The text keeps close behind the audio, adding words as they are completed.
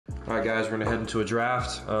Alright guys, we're gonna head into a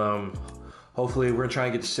draft. Hopefully we're gonna try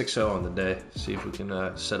and get to 6-0 on the day. See if we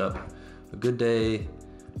can set up a good day.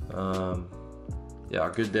 Yeah, a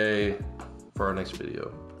good day for our next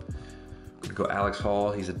video. We're gonna go Alex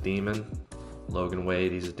Hall, he's a demon. Logan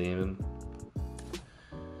Wade, he's a demon.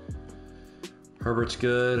 Herbert's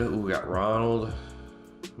good. Ooh, we got Ronald.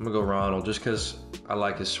 I'm gonna go Ronald just because I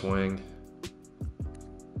like his swing.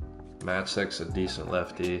 Matzek's a decent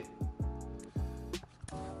lefty.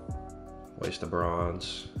 Waste of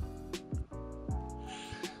bronze.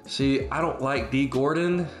 See, I don't like D.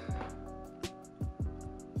 Gordon.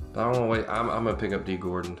 But I don't want to wait. I'm gonna pick up D.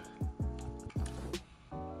 Gordon.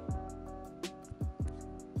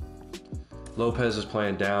 Lopez is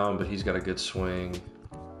playing down, but he's got a good swing.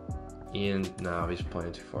 Ian, no, he's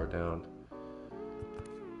playing too far down.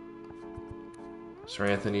 Sir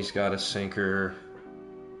Anthony's got a sinker.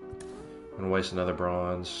 I'm gonna waste another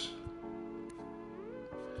bronze.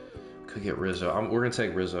 Could get Rizzo. We're gonna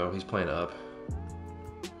take Rizzo. He's playing up.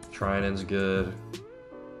 Trinan's good.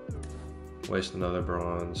 Waste another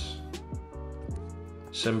bronze.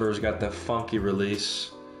 Simber's got the funky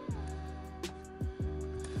release.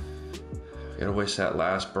 Gotta waste that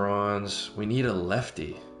last bronze. We need a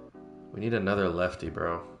lefty. We need another lefty,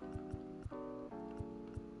 bro.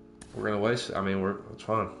 We're gonna waste. I mean, it's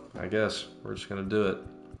fine. I guess we're just gonna do it.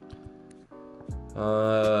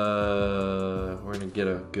 We're gonna get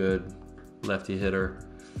a good lefty hitter.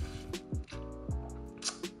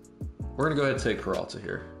 We're gonna go ahead and take Peralta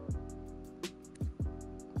here.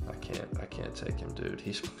 I can't take him, dude.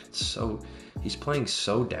 He's playing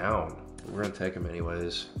so down. We're gonna take him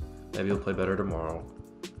anyways. Maybe he'll play better tomorrow.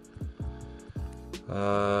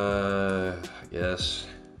 I guess.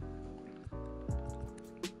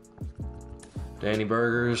 Danny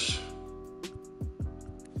Burgers.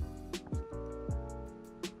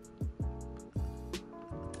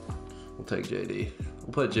 We'll take JD.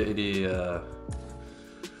 We'll put JD.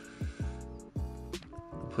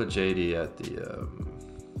 We'll put JD at the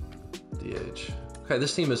DH. Okay,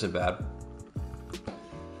 this team isn't bad.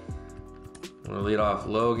 I'm gonna lead off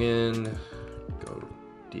Logan. Go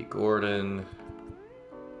D. Gordon.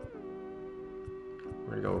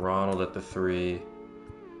 We're gonna go Ronald at the 3.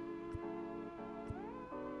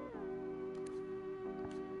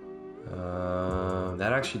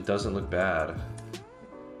 That actually doesn't look bad.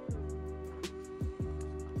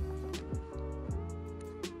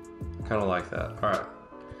 Kind of like that. All right,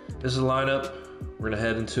 this is the lineup. We're gonna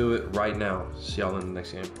head into it right now. See y'all in the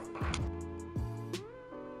next game.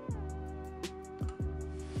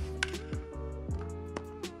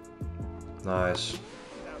 Nice.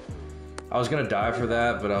 I was gonna die for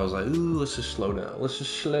that, but I was like, ooh, let's just slow down. Let's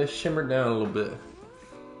just shimmer down a little bit.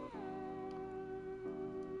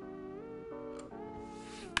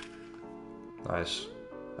 Nice.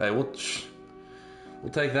 Hey, we'll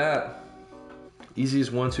take that. Easy as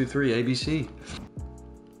 1, 2, 3, ABC.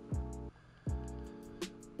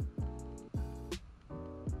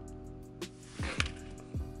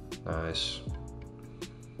 Nice.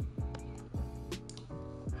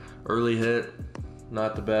 Early hit,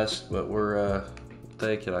 not the best, but we'll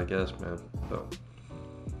take it, I guess, man. So.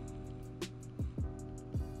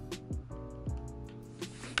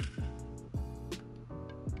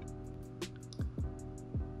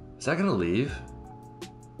 Is that gonna leave?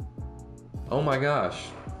 Oh my gosh.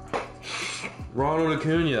 Ronald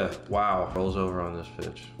Acuna. Wow. Rolls over on this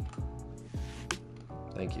pitch.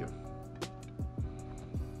 Thank you.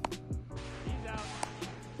 He's out.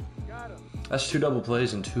 Got him. That's 2 double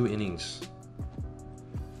plays in 2 innings.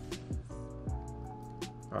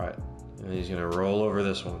 Alright. And he's gonna roll over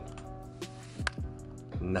this one.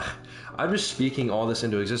 Nah. I'm just speaking all this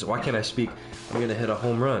into existence. Why can't I speak? I'm gonna hit a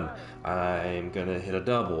home run. I'm gonna hit a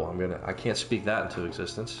double. I can't speak that into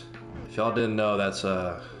existence. If y'all didn't know, that's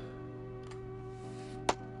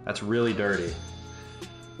really dirty.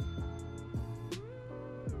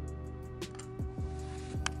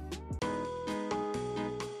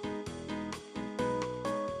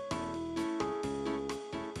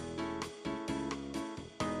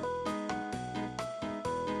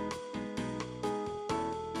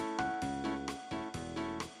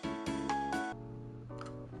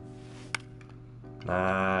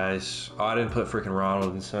 Nice. Oh, I didn't put freaking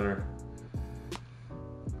Ronald in center.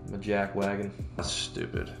 I'm a jack wagon. That's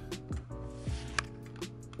stupid.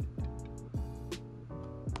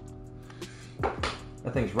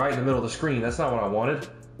 That thing's right in the middle of the screen. That's not what I wanted.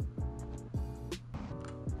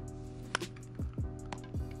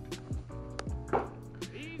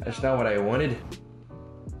 That's not what I wanted.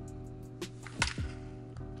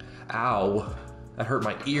 Ow. That hurt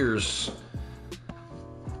my ears.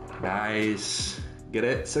 Nice. Get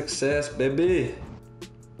it? Success, baby.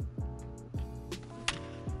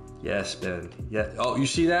 Yes, Ben. Yeah. Oh, you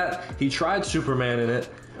see that? He tried Superman in it.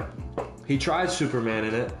 He tried Superman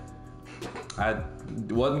in it. I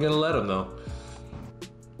wasn't gonna let him though.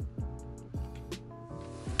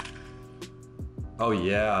 Oh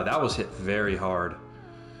yeah, that was hit very hard.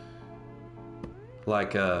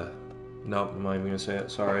 Like, nope, I'm not even gonna say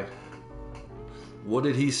it, sorry. What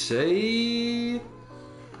did he say?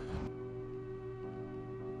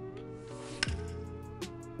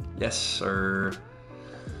 Yes, sir.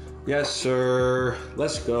 Yes, sir.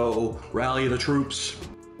 Let's go. Rally the troops.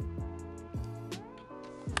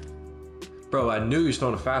 Bro, I knew he was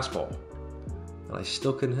throwing a fastball, and I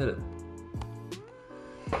still couldn't hit it.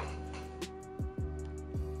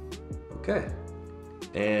 Okay.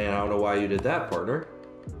 And I don't know why you did that, partner.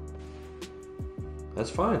 That's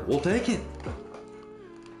fine. We'll take it.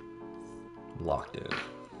 Locked in.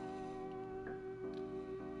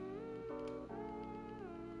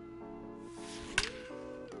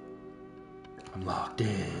 I'm locked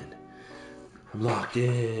in. I'm locked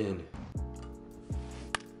in.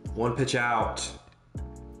 One pitch out.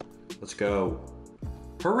 Let's go.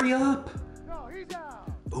 Hurry up. No, he's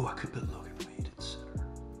out. Oh, I could put Logan Wade in center.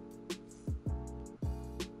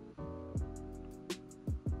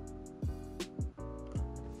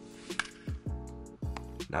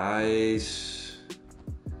 Nice.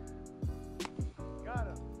 Got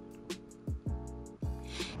him.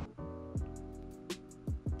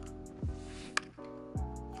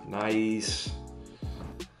 Nice.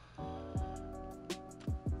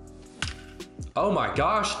 Oh my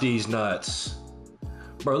gosh, D's nuts.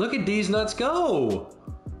 Bro, look at D's nuts go.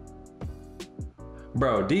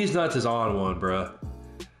 Bro, D's nuts is on one, bro.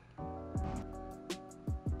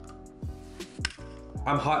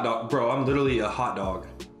 I'm hot dog, bro. I'm literally a hot dog.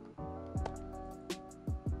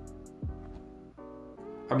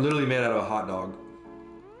 I'm literally made out of a hot dog.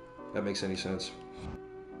 That makes any sense.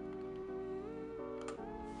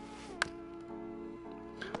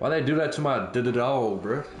 Why they do that to my dog,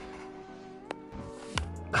 bro?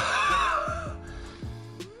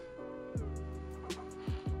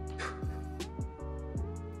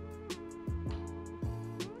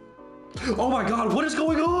 Oh my god, what is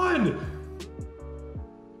going on?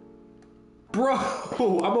 Bro,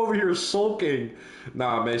 I'm over here sulking.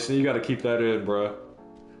 Nah, Mason, you gotta keep that in, bro.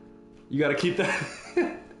 You gotta keep that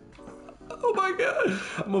in. Oh my god,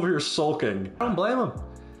 I'm over here sulking. I don't blame him.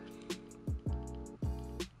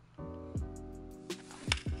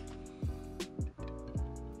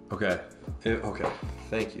 Okay, okay,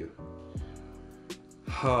 thank you.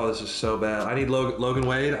 Oh, this is so bad. I need Logan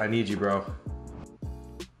Wade. I need you, bro.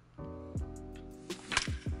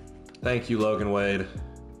 Thank you, Logan Wade.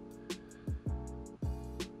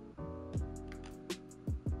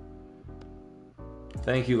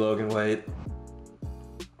 Thank you, Logan Wade.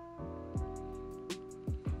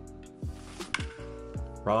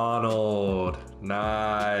 Ronald,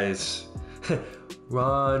 nice.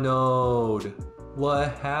 Ronald,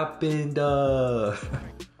 what happened?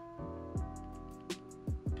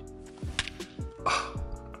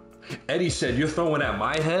 Eddie said, "You're throwing at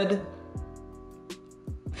my head?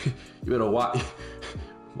 You better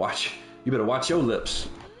watch. You better watch your lips."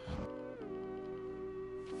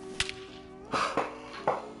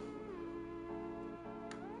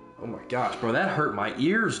 Oh my gosh, bro, that hurt my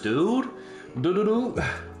ears, dude.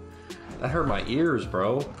 That hurt my ears,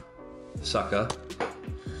 bro. Sucker.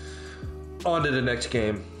 On to the next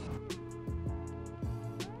game.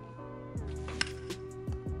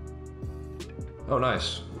 Oh,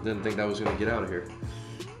 nice. Didn't think that was gonna get out of here.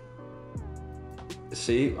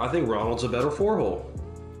 See, I think Ronald's a better 4-hole.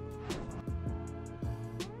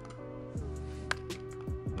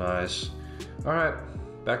 Nice. All right,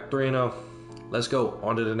 back 3-0. Let's go.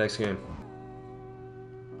 On to the next game.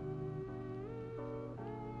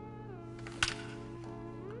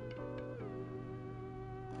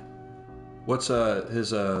 What's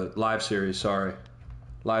his live series? Sorry,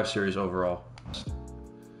 live series overall.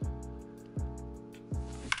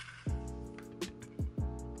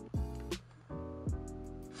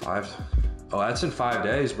 Oh, that's in 5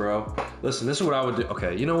 days, bro. Listen, this is what I would do.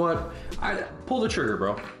 Okay, you know what? I pull the trigger,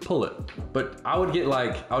 bro. Pull it. But I would get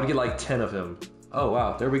like 10 of him. Oh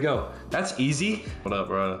wow, there we go. That's easy. What up,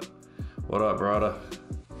 brother? What up, brother?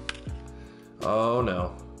 Oh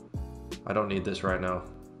no, I don't need this right now.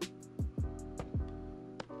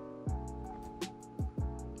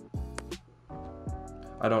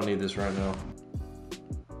 I don't need this right now.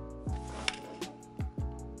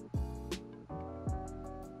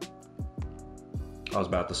 I was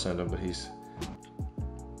about to send him, but he's...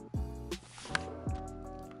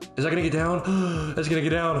 Is that gonna get down? That's gonna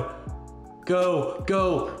get down. Go,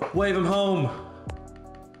 go, wave him home.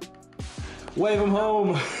 Wave him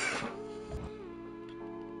home.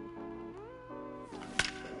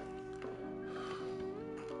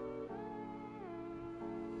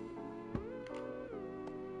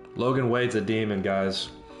 Logan Wade's a demon, guys.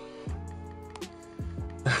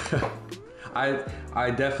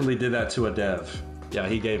 I definitely did that to a dev. Yeah,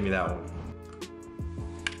 he gave me that one.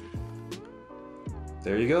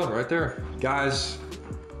 There you go, right there. Guys,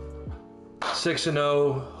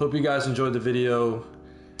 6-0. Hope you guys enjoyed the video.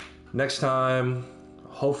 Next time,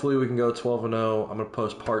 hopefully we can go 12-0. I'm gonna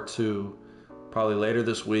post part 2 probably later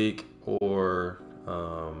this week or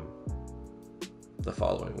the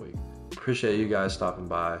following week. Appreciate you guys stopping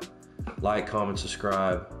by. Like, comment,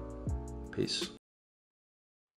 subscribe. Peace.